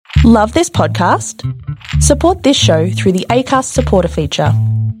Love this podcast? Support this show through the Acast supporter feature.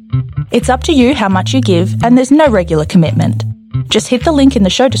 It's up to you how much you give, and there's no regular commitment. Just hit the link in the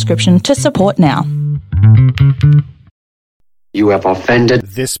show description to support now. You have offended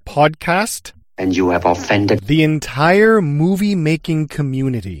this podcast, and you have offended the entire movie-making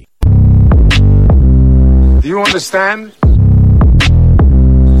community. Do you understand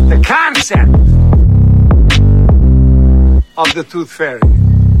the concept of the Tooth Fairy?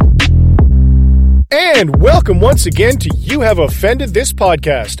 And welcome once again to You Have Offended This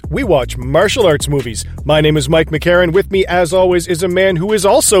Podcast. We watch martial arts movies. My name is Mike McCarran. With me, as always, is a man who is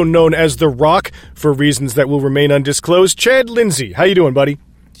also known as The Rock, for reasons that will remain undisclosed, Chad Lindsay. How you doing, buddy?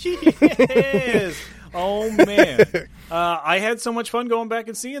 Yes. Oh, man. I had so much fun going back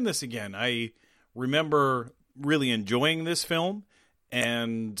and seeing this again. I remember really enjoying this film,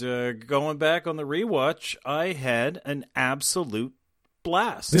 and going back on the rewatch, I had an absolute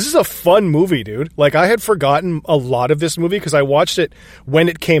blast. This is a fun movie, dude. Like, I had forgotten a lot of this movie because I watched it when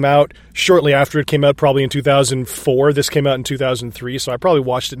it came out, shortly after it came out, probably in 2004. This came out in 2003, so I probably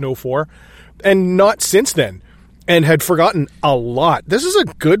watched it in 2004, and not since then, and had forgotten a lot. This is a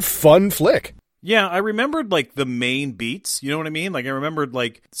good, fun flick. Yeah, I remembered, like, the main beats, you know what I mean? Like, I remembered,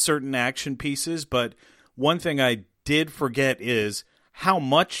 like, certain action pieces, but one thing I did forget is how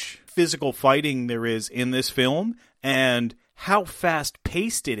much physical fighting there is in this film, and how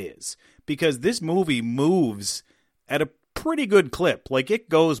fast-paced it is, because this movie moves at a pretty good clip. Like, it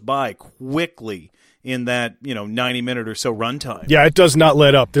goes by quickly in that, 90-minute or so runtime. Yeah, it does not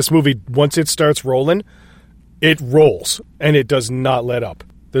let up. This movie, once it starts rolling, it rolls, and it does not let up.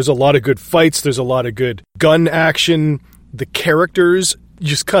 There's a lot of good fights. There's a lot of good gun action. The characters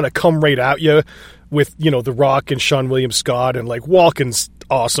just kind of come right at you with, The Rock and Seann William Scott, and, like, Walken's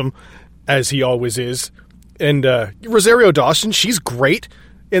awesome, as he always is. And Rosario Dawson, she's great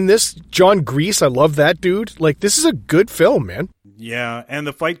in this. John Grease, I love that dude. Like, this is a good film, man. Yeah, and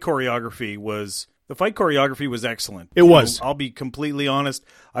the fight choreography was excellent. It was. I'll be completely honest.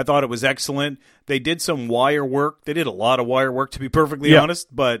 I thought it was excellent. They did some wire work. They did a lot of wire work, to be perfectly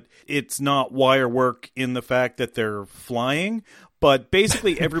honest, but it's not wire work in the fact that they're flying. But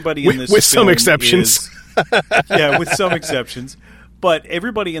basically everybody in this with film some exceptions. Yeah, with some exceptions. But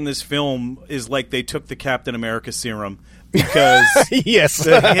everybody in this film is like they took the Captain America serum, because yes,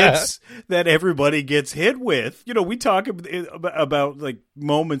 the hits that everybody gets hit with. We talk about like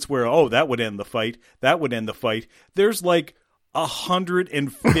moments where, that would end the fight. That would end the fight. There's like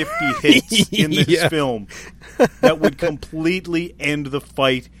 150 hits in this film that would completely end the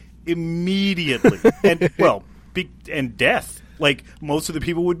fight immediately. And death. Like, most of the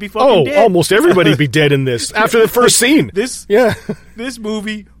people would be fucking dead. Almost everybody would be dead in this after the first scene. This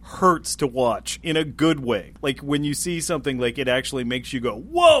movie hurts to watch in a good way. Like, when you see something, like, it actually makes you go,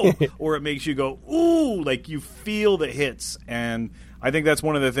 whoa, or it makes you go, ooh, like, you feel the hits. And I think that's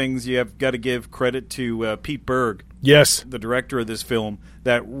one of the things you have got to give credit to Pete Berg. Yes. The director of this film,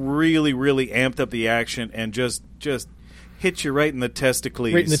 that really, really amped up the action and just hits you right in the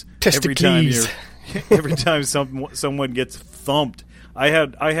testicles. Right in the testicles. Every time someone gets thumped. I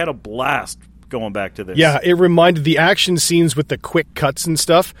had a blast going back to this. Yeah, it reminded, the action scenes with the quick cuts and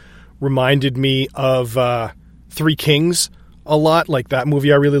stuff reminded me of Three Kings a lot. Like, that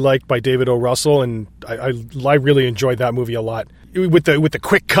movie I really liked by David O. Russell, and I really enjoyed that movie a lot. With the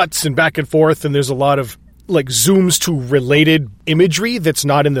quick cuts and back and forth, and there's a lot of like zooms to related imagery that's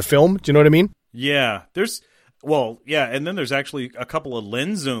not in the film. Do you know what I mean? Yeah. And then there's actually a couple of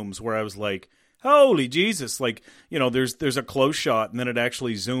lens zooms where I was like, holy Jesus, like, there's a close shot, and then it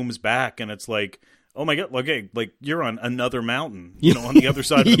actually zooms back, and it's like, oh my God, okay, like, you're on another mountain, on the other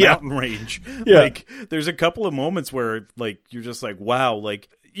side of the mountain range. Yeah. Like, there's a couple of moments where, like, you're just like, wow, like,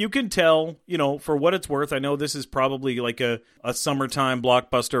 you can tell, for what it's worth, I know this is probably like a summertime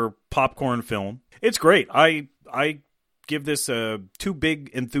blockbuster popcorn film. It's great. I give this a 2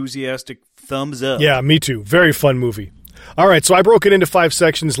 big enthusiastic thumbs up. Yeah, me too. Very fun movie. All right, so I broke it into 5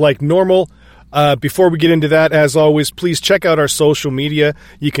 sections like normal. Before we get into that, as always, please check out our social media.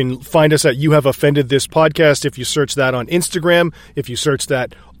 You can find us at You Have Offended This Podcast. If you search that on Instagram, if you search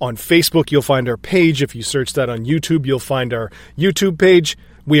that on Facebook, you'll find our page. If you search that on YouTube, you'll find our YouTube page.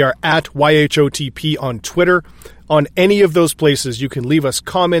 We are at YHOTP on Twitter. On any of those places, you can leave us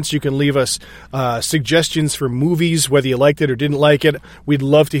comments. You can leave us suggestions for movies, whether you liked it or didn't like it. We'd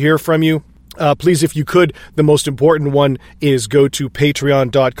love to hear from you. Please, if you could, the most important one is go to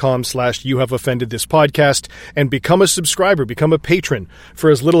patreon.com/youhaveoffendedthispodcast and become a subscriber, become a patron. For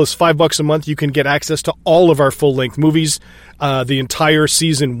as little as $5 a month, you can get access to all of our full-length movies, the entire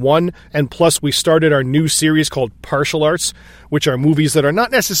season 1, and plus we started our new series called Partial Arts, which are movies that are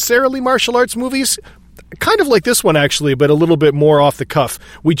not necessarily martial arts movies, kind of like this one actually, but a little bit more off the cuff.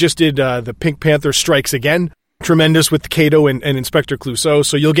 We just did the Pink Panther Strikes Again. Tremendous with Kato and Inspector Clouseau,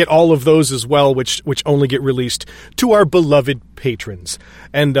 so you'll get all of those as well, which only get released to our beloved patrons.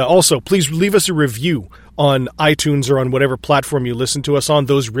 And also, please leave us a review on iTunes or on whatever platform you listen to us on.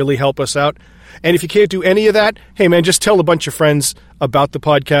 Those really help us out. And if you can't do any of that, hey man, just tell a bunch of friends about the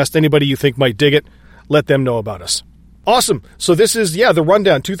podcast. Anybody you think might dig it, let them know about us. Awesome. So this is, the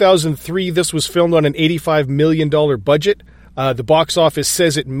rundown. 2003, this was filmed on an $85 million budget. The box office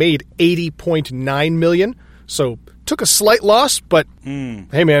says it made $80.9 million. So took a slight loss, but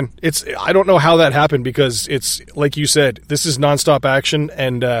hey man, I don't know how that happened because it's like you said, this is nonstop action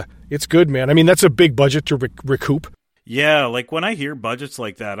and it's good, man. I mean, that's a big budget to recoup. Yeah, like when I hear budgets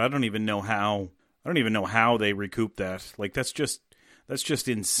like that, I don't even know how they recoup that. Like that's just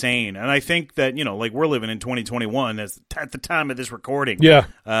insane. And I think that, like we're living in 2021 at the time of this recording. Yeah.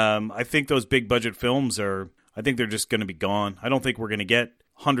 I think those big budget films they're just going to be gone. I don't think we're going to get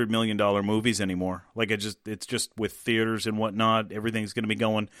 $100 million movies anymore. Like it's just with theaters and whatnot, everything's going to be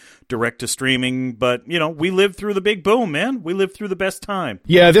going direct to streaming. But we lived through the big boom, man. We lived through the best time.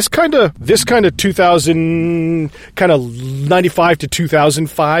 Yeah, this kind of 2000, kind of 95 to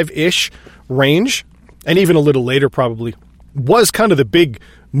 2005-ish range, and even a little later probably, was kind of the big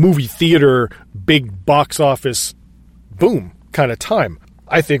movie theater, big box office boom kind of time.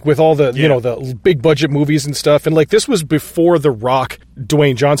 I think with all the, the big budget movies and stuff. And like this was before The Rock,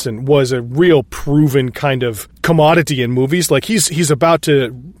 Dwayne Johnson, was a real proven kind of commodity in movies. Like he's about to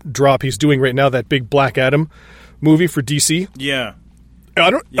drop, he's doing right now that big Black Adam movie for DC. Yeah.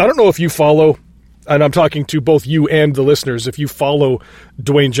 I don't know if you follow, and I'm talking to both you and the listeners, if you follow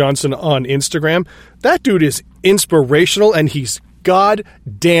Dwayne Johnson on Instagram, that dude is inspirational and he's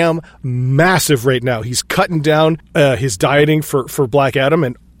goddamn massive right now. He's cutting down his dieting for Black Adam,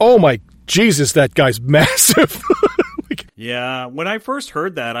 and oh my Jesus, that guy's massive. Yeah, when I first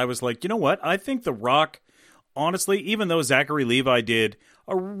heard that, I was like, you know what? I think The Rock, honestly, even though Zachary Levi did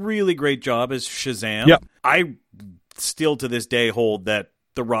a really great job as Shazam, I still to this day hold that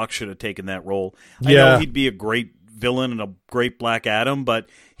The Rock should have taken that role. I know he'd be a great villain and a great Black Adam, but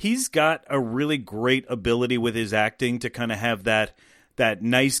he's got a really great ability with his acting to kind of have that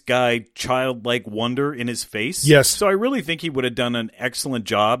nice guy, childlike wonder in his face. Yes. So I really think he would have done an excellent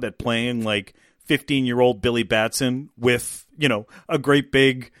job at playing like 15-year-old Billy Batson with, a great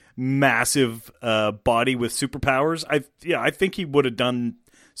big, massive body with superpowers. I think he would have done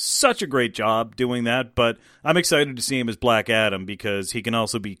such a great job doing that, but I'm excited to see him as Black Adam because he can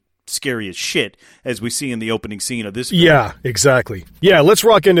also be scary as shit, as we see in the opening scene of this film. Yeah, exactly. Yeah, let's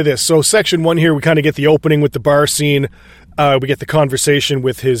rock into this. So section 1 here, we kind of get the opening with the bar scene. We get the conversation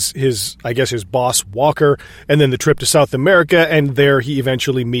with his boss, Walker, and then the trip to South America, and there he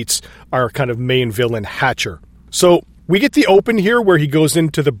eventually meets our kind of main villain, Hatcher. So we get the open here where he goes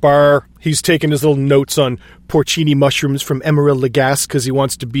into the bar. He's taking his little notes on porcini mushrooms from Emeril Lagasse because he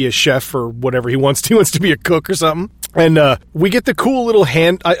wants to be a chef or whatever he wants to be a cook or something. And we get the cool little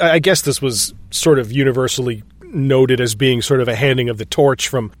hand. I guess this was sort of universally noted as being sort of a handing of the torch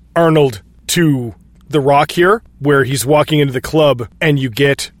from Arnold to The Rock here, where he's walking into the club and you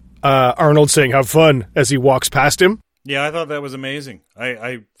get Arnold saying, "Have fun," as he walks past him. Yeah, I thought that was amazing.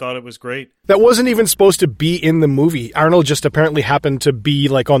 I thought it was great. That wasn't even supposed to be in the movie. Arnold just apparently happened to be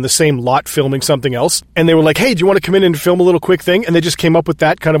like on the same lot filming something else. And they were like, "Hey, do you want to come in and film a little quick thing?" And they just came up with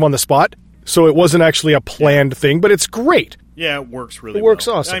that kind of on the spot. So it wasn't actually a planned thing, but it's great. Yeah, it works really well. It works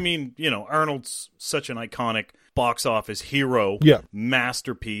awesome. I mean, Arnold's such an iconic box office hero,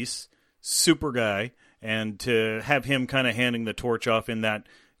 masterpiece, super guy, and to have him kind of handing the torch off in that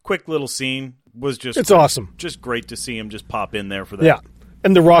quick little scene was just... It's awesome. Just great to see him just pop in there for that. Yeah,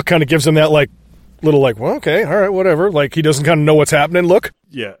 and The Rock kind of gives him that, little well, okay, all right, whatever. Like, he doesn't kind of know what's happening look.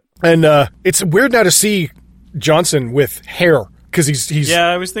 Yeah. And it's weird now to see Johnson with hair. Because he's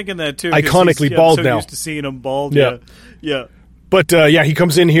I was thinking that too. Iconically bald so now. Used to seeing him bald. Yeah. But he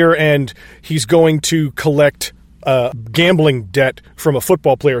comes in here and he's going to collect gambling debt from a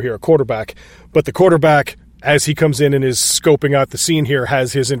football player here, a quarterback. But the quarterback, as he comes in and is scoping out the scene here,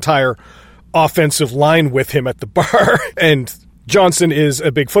 has his entire offensive line with him at the bar. And Johnson is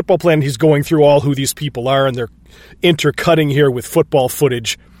a big football player, and he's going through all who these people are, and they're intercutting here with football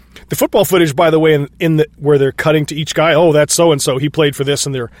footage. The football footage, by the way, in where they're cutting to each guy, oh, that's so-and-so, he played for this,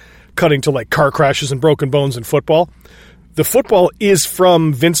 and they're cutting to like car crashes and broken bones in football. The football is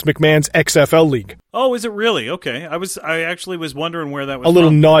from Vince McMahon's XFL league. Oh, is it really? Okay. I actually was wondering where that was A little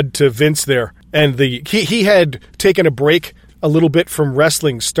from. nod to Vince there. And he had taken a break a little bit from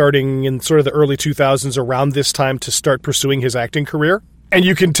wrestling starting in sort of the early 2000s around this time to start pursuing his acting career. And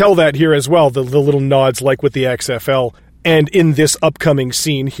you can tell that here as well, the little nods like with the XFL. And in this upcoming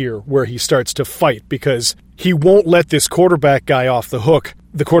scene here where he starts to fight because he won't let this quarterback guy off the hook.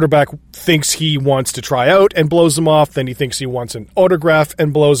 The quarterback thinks he wants to try out and blows him off. Then he thinks he wants an autograph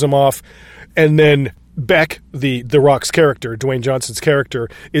and blows him off. And then Beck, the Rock's character, Dwayne Johnson's character,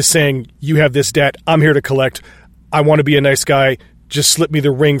 is saying, you have this debt. I'm here to collect. I want to be a nice guy. Just slip me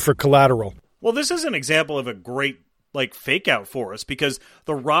the ring for collateral. Well, this is an example of a great fake out for us because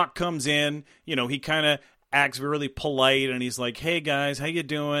The Rock comes in, he kind of acts really polite and he's like, hey guys, how you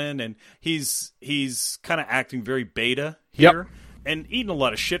doing? And he's kind of acting very beta here. Yep. And eating a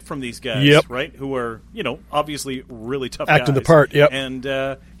lot of shit from these guys, right? Who are, obviously really tough guys. Acting the part, yep.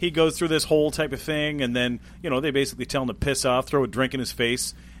 And he goes through this whole type of thing, and then, they basically tell him to piss off, throw a drink in his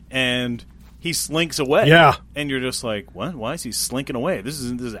face, and he slinks away. Yeah. And you're just like, what? Why is he slinking away? This is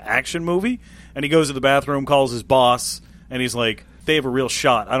an action movie? And he goes to the bathroom, calls his boss, and he's like, they have a real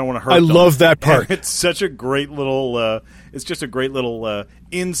shot. I don't want to hurt them. I love that part. And it's such a great little,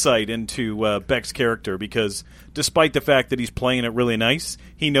 insight into Beck's character because despite the fact that he's playing it really nice,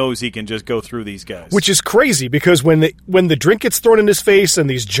 he knows he can just go through these guys. Which is crazy because when the drink gets thrown in his face and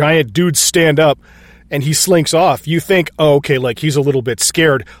these giant dudes stand up and he slinks off, you think, oh, okay, like he's a little bit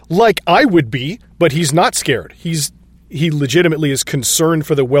scared, like I would be, but he's not scared. He legitimately is concerned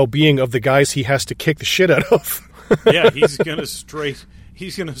for the well-being of the guys he has to kick the shit out of. Yeah, he's gonna straight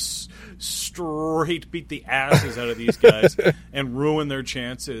beat the asses out of these guys and ruin their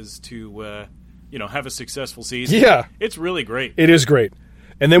chances to have a successful season. Yeah, it's really great. It is great.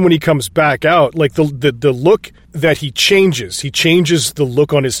 And then when he comes back out, like the look that he changes the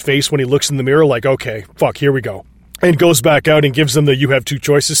look on his face when he looks in the mirror, like, okay, fuck, here we go, and goes back out and gives them the "you have two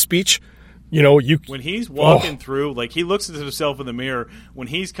choices" speech. When he's walking through, like he looks at himself in the mirror when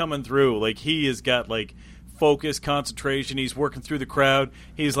he's coming through, like he has got like focus, concentration. He's working through the crowd.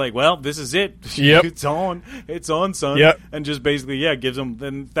 He's like, well, this is it. Yep. It's on, son. Yep. And just basically, gives him.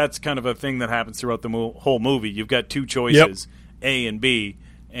 Then that's kind of a thing that happens throughout the whole movie. You've got two choices, A and B,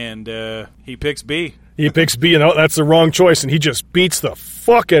 and he picks B. He picks B, and that's the wrong choice, and he just beats the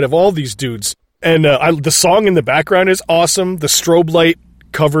fuck out of all these dudes. And the song in the background is awesome. The strobe light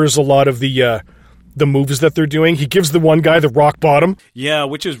covers a lot of the moves that they're doing. He gives the one guy the rock bottom. Yeah,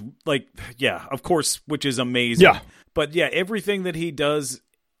 which is of course, which is amazing. Yeah. But everything that he does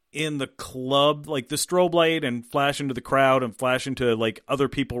in the club, like the strobe light and flash into the crowd and flash into like other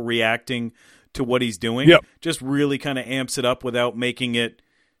people reacting to what he's doing, just really kind of amps it up without making it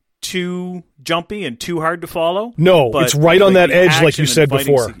too jumpy and too hard to follow. No, it's right on that edge like you said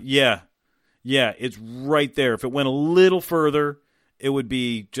before. Yeah, it's right there. If it went a little further, it would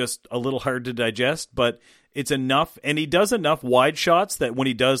be just a little hard to digest, but it's enough. And he does enough wide shots that when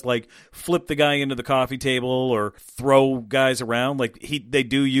he does like flip the guy into the coffee table or throw guys around, like they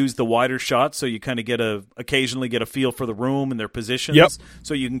do use the wider shots. So you kind of occasionally get a feel for the room and their positions. Yep.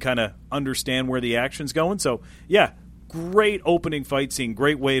 So you can kind of understand where the action's going. So great opening fight scene.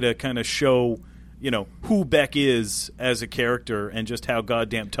 Great way to kind of show, who Beck is as a character and just how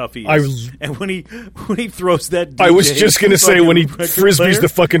goddamn tough he is. And when he throws that DJ, I was just going to say, when he frisbees the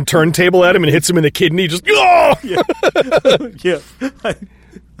fucking turntable at him and hits him in the kidney, just, oh! Yeah. I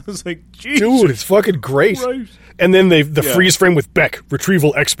was like, Jesus. Dude, it's fucking great. Christ. And then the freeze frame with Beck,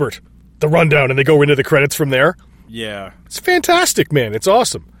 retrieval expert, the rundown, and they go into the credits from there. Yeah. It's fantastic, man. It's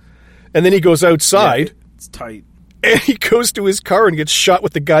awesome. And then he goes outside. Yeah, it's tight. And he goes to his car and gets shot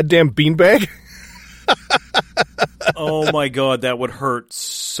with the goddamn beanbag. Oh my god, that would hurt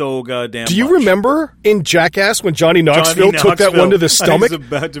so goddamn Do you much. Remember in Jackass when Johnny Knoxville took that one to the stomach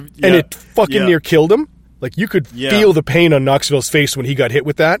and it fucking near killed him? Like you could feel the pain on Knoxville's face when he got hit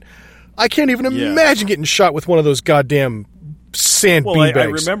with that. I can't even imagine getting shot with one of those goddamn sand beanbags. I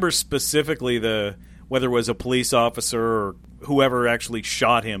remember specifically whether it was a police officer or whoever actually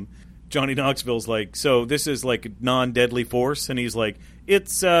shot him. Johnny Knoxville's like, so this is like a non-deadly force, and he's like,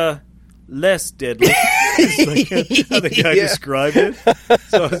 it's less deadly. It's like how the guy described it.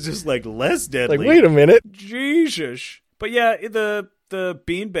 So it's just like less deadly. Like, wait a minute. Jesus. But the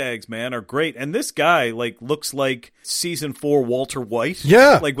beanbags, man, are great. And this guy looks like season 4 Walter White.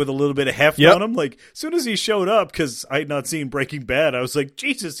 Yeah. Like with a little bit of heft on him. Like as soon as he showed up, because I had not seen Breaking Bad, I was like,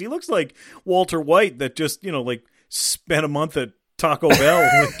 Jesus, he looks like Walter White that just, spent a month at Taco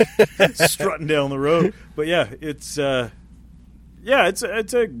Bell strutting down the road. But it's Yeah, it's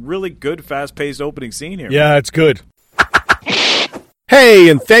a really good, fast-paced opening scene here. Yeah, it's good. Hey,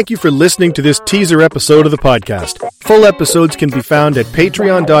 and thank you for listening to this teaser episode of the podcast. Full episodes can be found at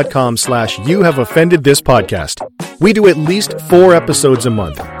patreon.com/youhaveoffendedthispodcast. We do at least 4 episodes a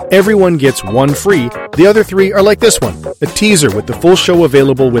month. Everyone gets 1 free. The other 3 are like this one, a teaser with the full show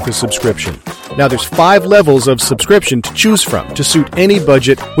available with a subscription. Now there's 5 levels of subscription to choose from to suit any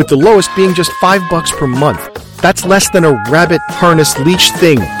budget, with the lowest being just $5 per month. That's less than a rabbit harness leash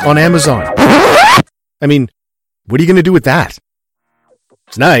thing on Amazon. I mean, what are you going to do with that?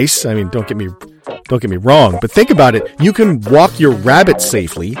 It's nice. I mean, don't get me wrong, but think about it. You can walk your rabbit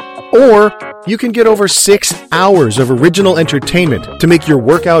safely, or you can get over 6 hours of original entertainment to make your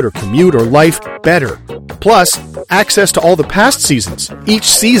workout or commute or life better. Plus, access to all the past seasons, each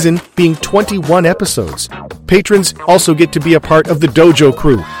season being 21 episodes. Patrons also get to be a part of the Dojo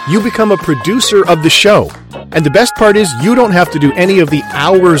crew. You become a producer of the show. And the best part is you don't have to do any of the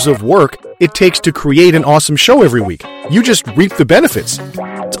hours of work it takes to create an awesome show every week. You just reap the benefits.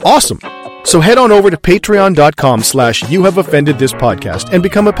 It's awesome. So head on over to patreon.com/youhaveoffendedthispodcast and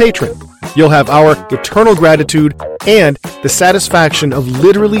become a patron. You'll have our eternal gratitude and the satisfaction of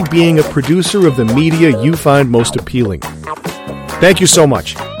literally being a producer of the media you find most appealing. Thank you so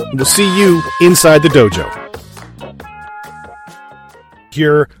much. We'll see you inside the dojo.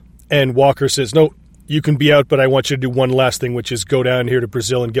 Here, and Walker says, no, you can be out, but I want you to do one last thing, which is go down here to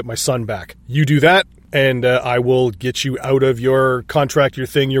Brazil and get my son back. You do that, and I will get you out of your contract, your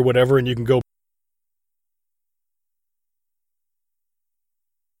thing, your whatever, and you can go